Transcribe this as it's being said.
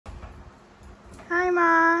Hi,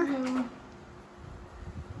 Ma. Hello.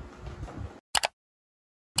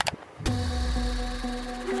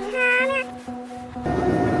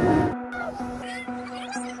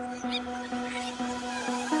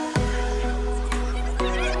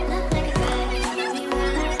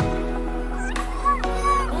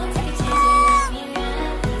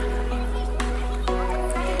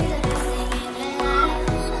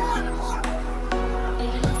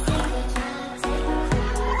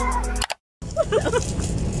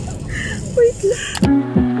 Wait lang.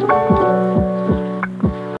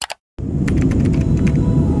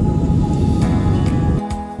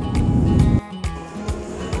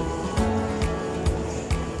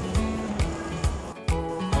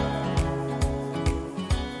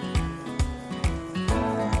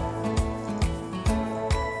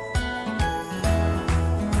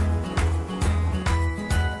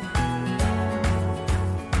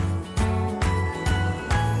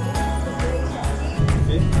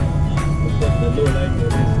 The low line there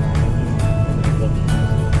is.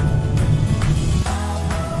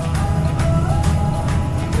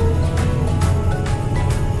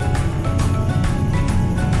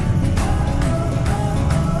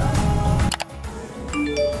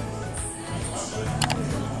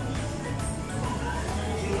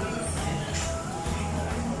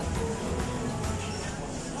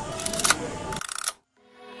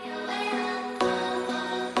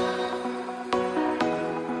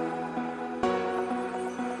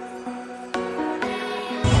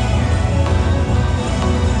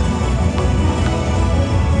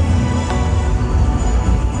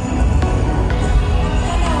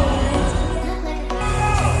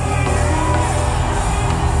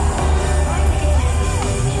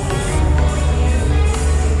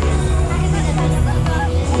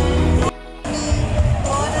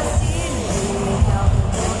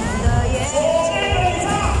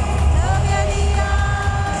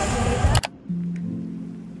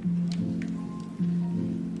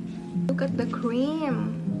 Look at the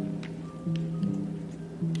cream.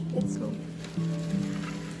 It's so...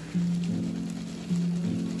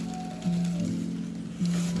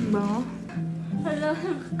 Bango? Hala,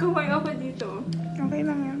 kaway ako dito. Okay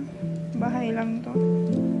lang yan. Bahay lang to.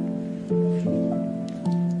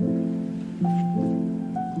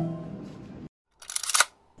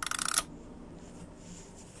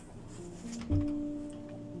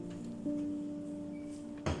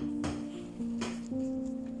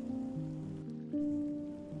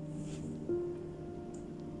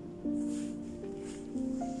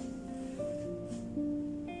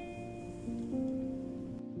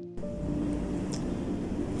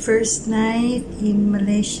 First night in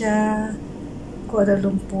Malaysia, Kuala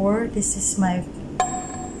Lumpur. This is my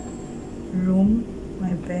room,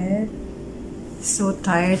 my bed. So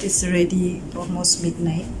tired, it's already almost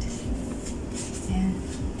midnight. And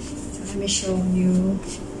so let me show you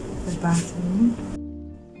the bathroom.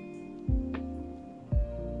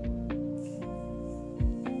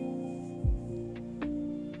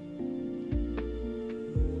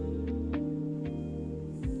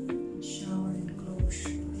 Shower and clothes.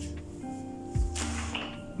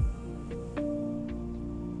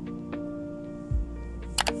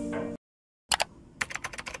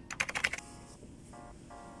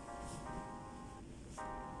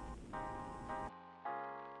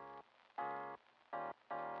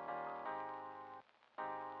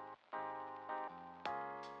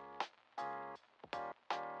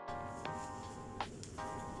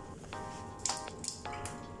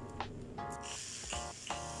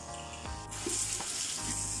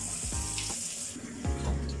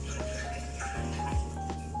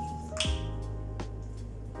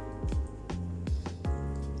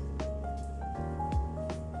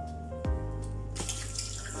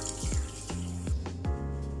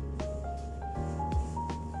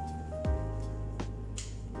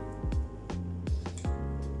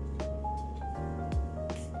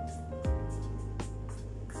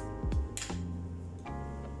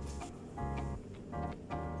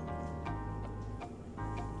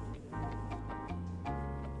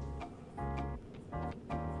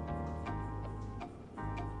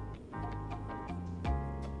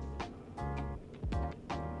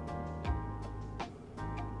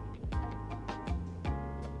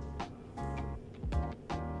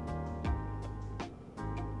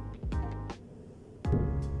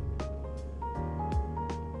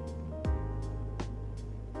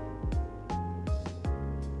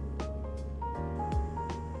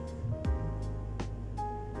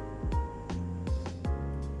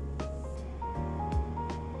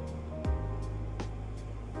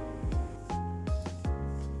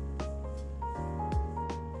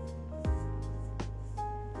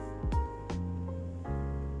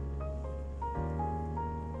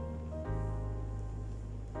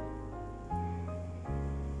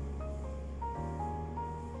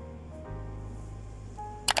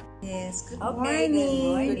 Yes, good Okay, morning. good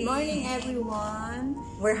morning. Good morning, everyone.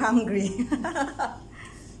 We're hungry.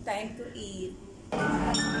 Time to eat.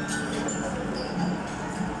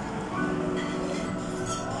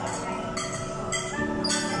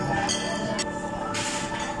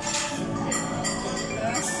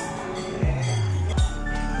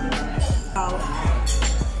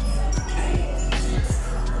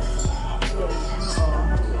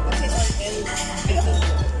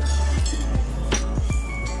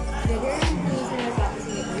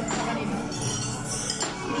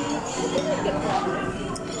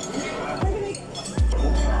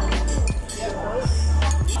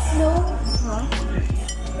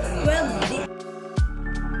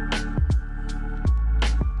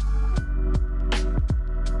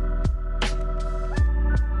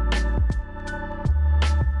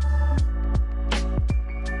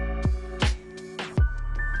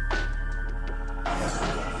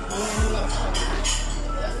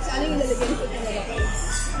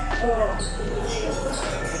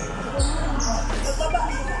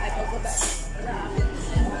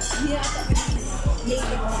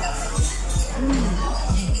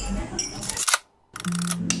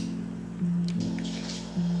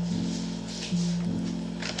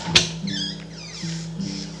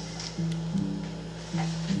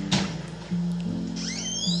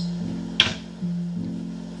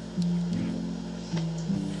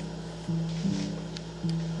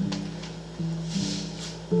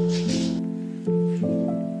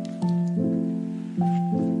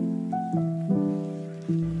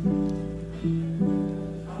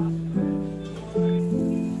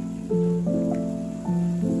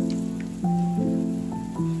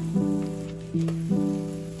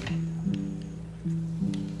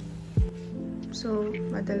 So,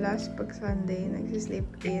 madalas pag Sunday, nagsisleep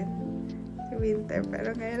in si Winter. Pero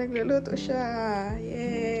ngayon nagluluto siya.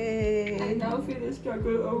 Yay! I now feel the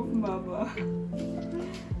struggle of mama.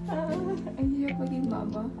 Ang hirap maging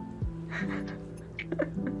mama.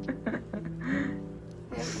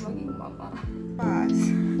 Hirap maging mama. Pass.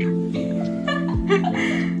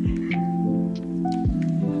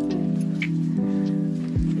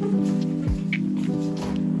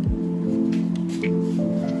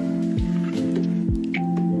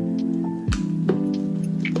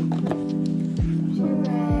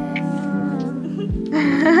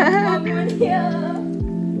 Mama niya!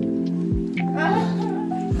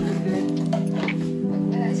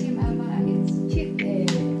 Wala si mama, it's cheat day.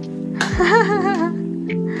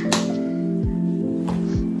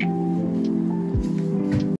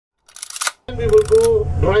 We will go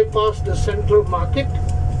drive past the central market,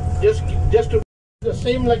 just to the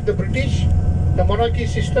same like the British, the monarchy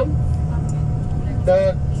system.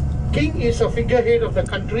 The king is a figurehead of the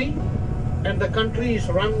country, and the country is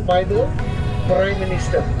run by the prime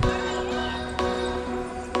minister.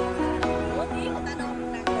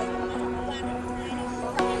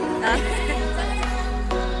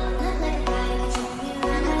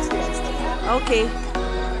 Okay.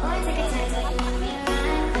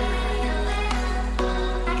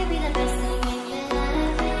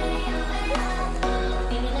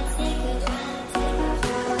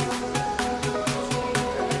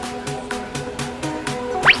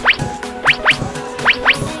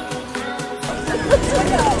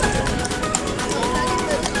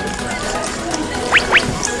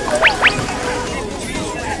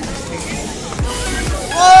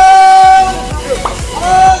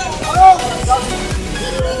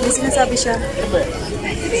 May sinasabi siya.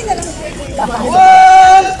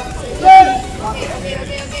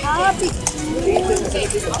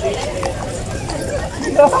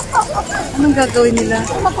 Anong gagawin nila?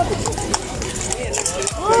 Baka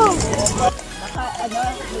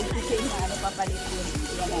mag-change na papalit yun.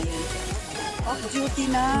 Yan na yun. Off duty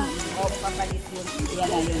na. Papalit yun. Yan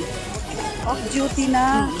na yun. Off duty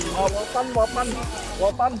na.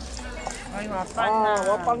 Wapan. Ay, wapan na.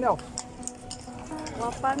 Wapan niyo.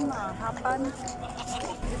 Wapan na. Hapan.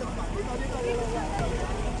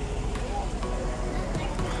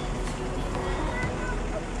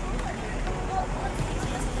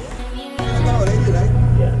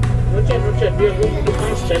 Richard, we are going to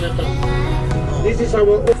pass Chinatown. This is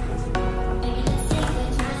our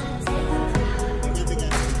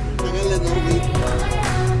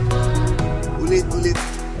Ulit.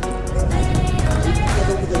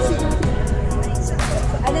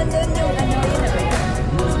 Ano doon yung ano yun na ba yun?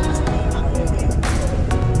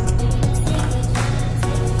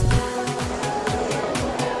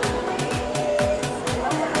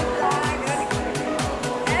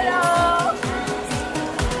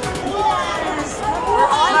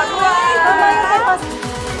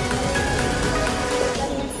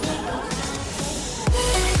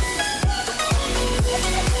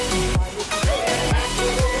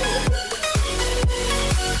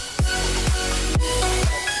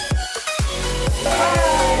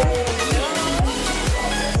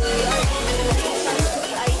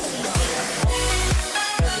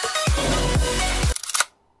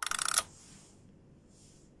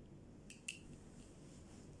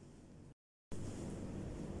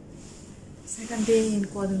 Second day in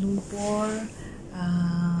Kuala Lumpur.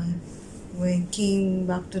 We came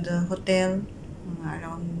back to the hotel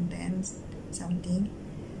around 10 something.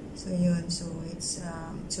 So yun, so it's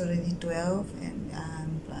already 12 and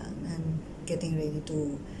I'm getting ready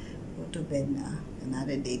to go to bed na.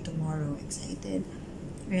 Another day tomorrow, excited.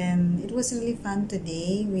 And it was really fun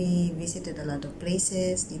today. We visited a lot of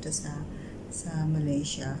places dito sa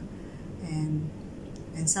Malaysia. And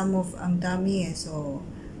some of ang dami so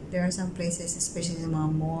there are some places, especially in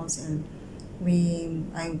mga malls, and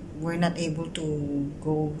we're not able to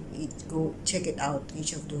go check it out,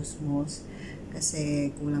 each of those malls,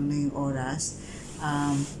 kasi kulang na yung oras.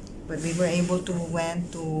 But we were able to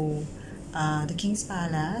went to the King's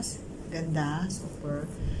Palace. Ganda,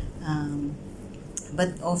 super.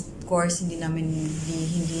 But of course, hindi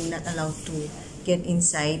not allowed to get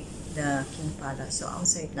inside the King Palace. So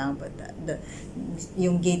outside lang, but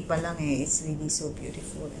yung gate pa lang it's really so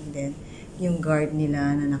beautiful. And then yung guard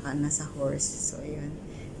nila na nasa horse. So yun.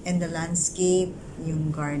 And the landscape,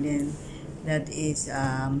 yung garden that is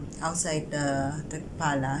outside the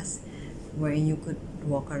palace where you could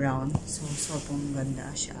walk around. So sobrang ganda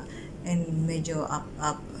siya. And medyo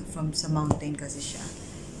up from sa mountain kasi siya.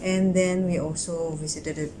 And then we also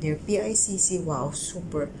visited their PICC. Wow,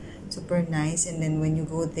 super nice. And then when you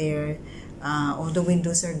go there, all the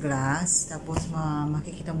windows are glass. Tapos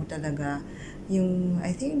makikita mo talaga yung,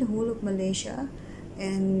 I think, the whole of Malaysia.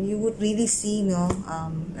 And you would really see, no,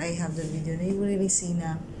 I have the video, you would really see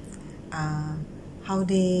na how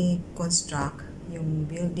they construct yung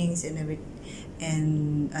buildings and everything.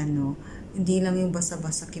 And hindi lang yung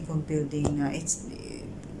basta-basta keep on building na it's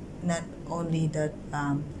not only that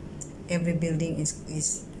every building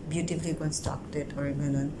is beautifully constructed or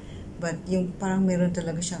ganun. But yung parang meron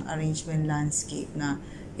talaga siyang arrangement landscape na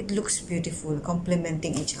it looks beautiful,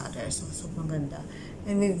 complementing each other. So, sobrang ganda.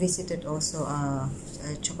 And we visited also a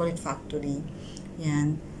chocolate factory.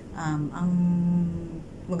 Yan. Ang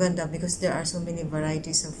maganda because there are so many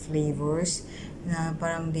varieties of flavors na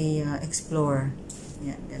parang they explore.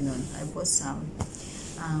 Yan, ganun. I bought some.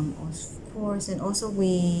 Of course, and also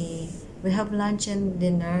we have lunch and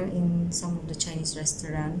dinner in some of the Chinese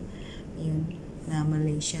restaurant. Yun. Na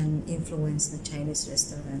Malaysian influence na Chinese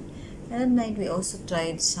restaurant. And at night, we also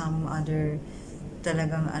tried some other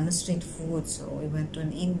talagang street food. So, we went to an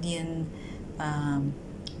Indian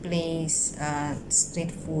place, street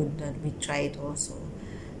food that we tried also.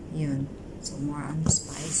 Yun. So, more on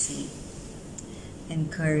spicy and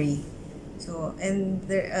curry. So, and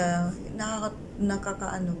there,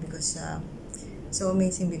 nakakaano because, so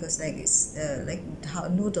amazing because like, it's like how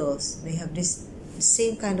noodles, they have this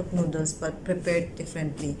same kind of noodles but prepared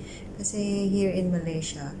differently. Kasi here in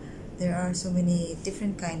Malaysia, there are so many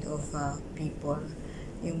different kind of people.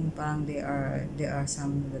 Yung parang there are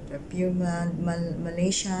some that are pure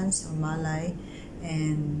Malaysians or Malay,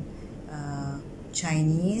 and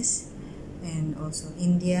Chinese, and also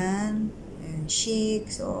Indian and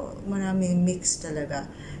Sikh. So maraming mix talaga.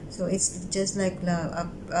 So it's just like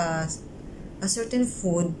a certain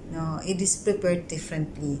food, no, it is prepared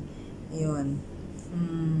differently. Yun.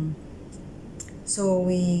 So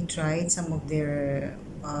we tried some of their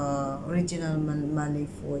original Malay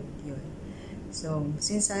food. Yun. So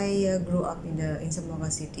since I grew up in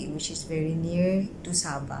Zamboanga City, which is very near to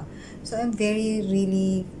Sabah, so I'm very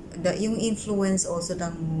really yung influence also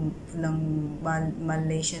ng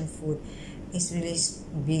Malaysian food is really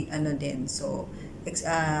big din. So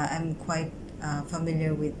I'm quite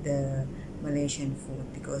familiar with the Malaysian food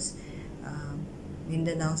because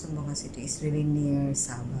Mindanao, Zamboanga City is really near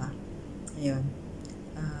Sabah. Ayun.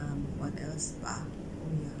 What else pa?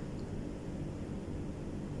 Oh, yeah.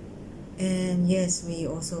 And yes,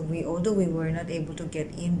 although we were not able to get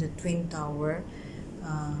in the Twin Tower,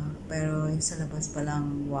 pero sa labas pa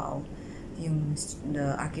lang, wow,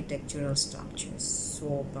 the architectural structures,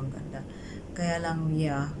 so ganda. Kaya lang,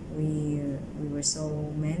 yeah, we were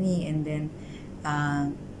so many, and then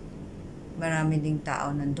marami ding tao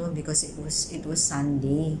nandun because it was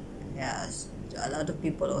Sunday. Yeah, a lot of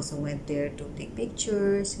people also went there to take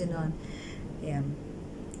pictures, ganon. Yeah.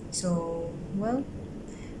 So, well,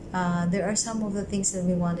 there are some of the things that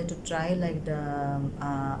we wanted to try, like the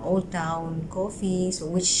Old Town coffee, so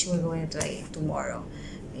which we're going to try tomorrow.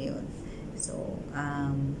 Ayun. So,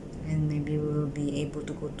 and maybe we will be able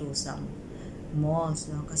to go to some malls,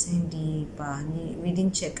 no? Kasi we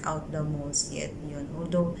didn't check out the malls yet. Yun.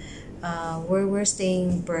 Although, where we're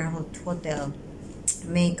staying per hotel,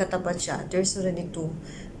 may katapat siya. There's already two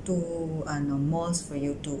malls for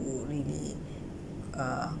you to really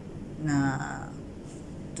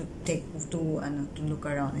to look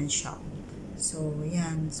around and shop. So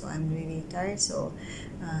yan, so I'm really tired, so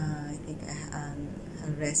I think I'll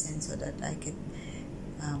rest, and so that I can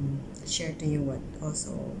share to you what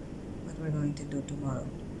we're going to do tomorrow.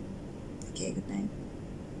 Okay, good night.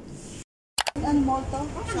 Ano mo to?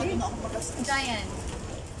 Giant.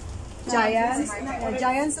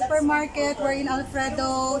 Giant supermarket. We're in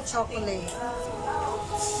Alfredo chocolate.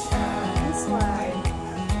 This one.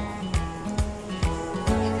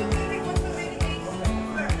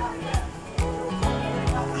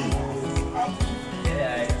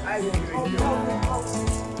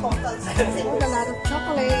 A lot of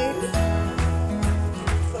chocolate.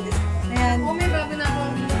 And May bago na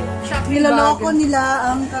akong shopping niloloko nila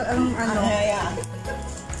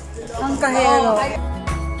ang kahero.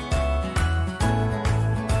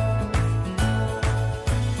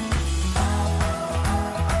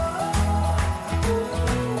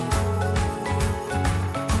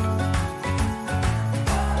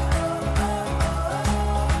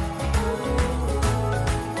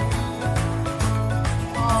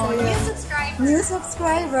 New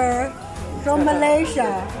subscriber from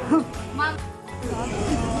Malaysia.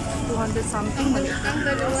 200 something.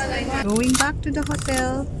 Going back to the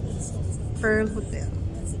hotel, Pearl Hotel.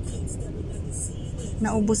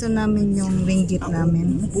 Naubusan namin yung ringgit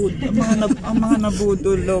namin. Ang mga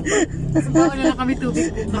nabudol lobat. Bago na lang kami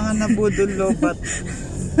tubig. Mga nabudol lobat.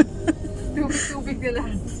 Tubig na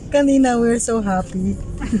lang. Kanina, we're so happy.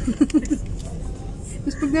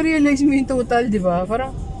 Tapos pag na-realize mo yung total, di ba?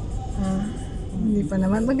 Parang, Hindi pa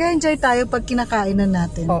naman. Mag-enjoy tayo pag kinakain na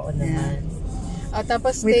natin. oo naman. At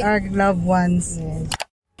tapos With our loved ones.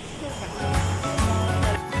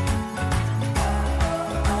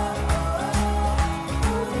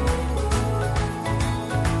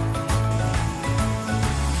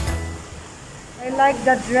 I like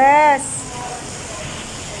the dress.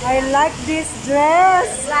 I like this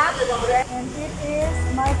dress. And it is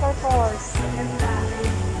Michael Kors.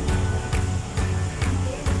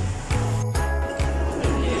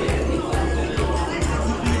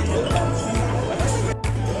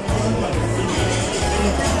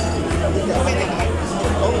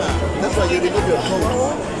 That's why you remove your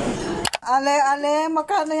coat. Ale,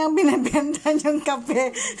 makano yung binibenta yung kape?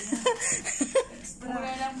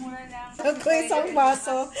 mura lang. Ako isang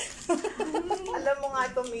baso. Alam mo nga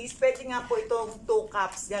ito, miss, pwede nga po itong 2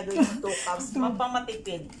 cups. Gagawin yung 2 cups.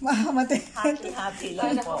 Mapamatipid. Mahamati. Happy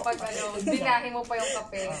lang Sana po. kapag binahe mo pa yung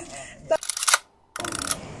kape.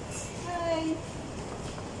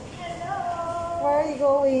 Where are you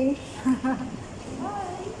going?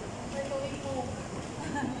 Hi.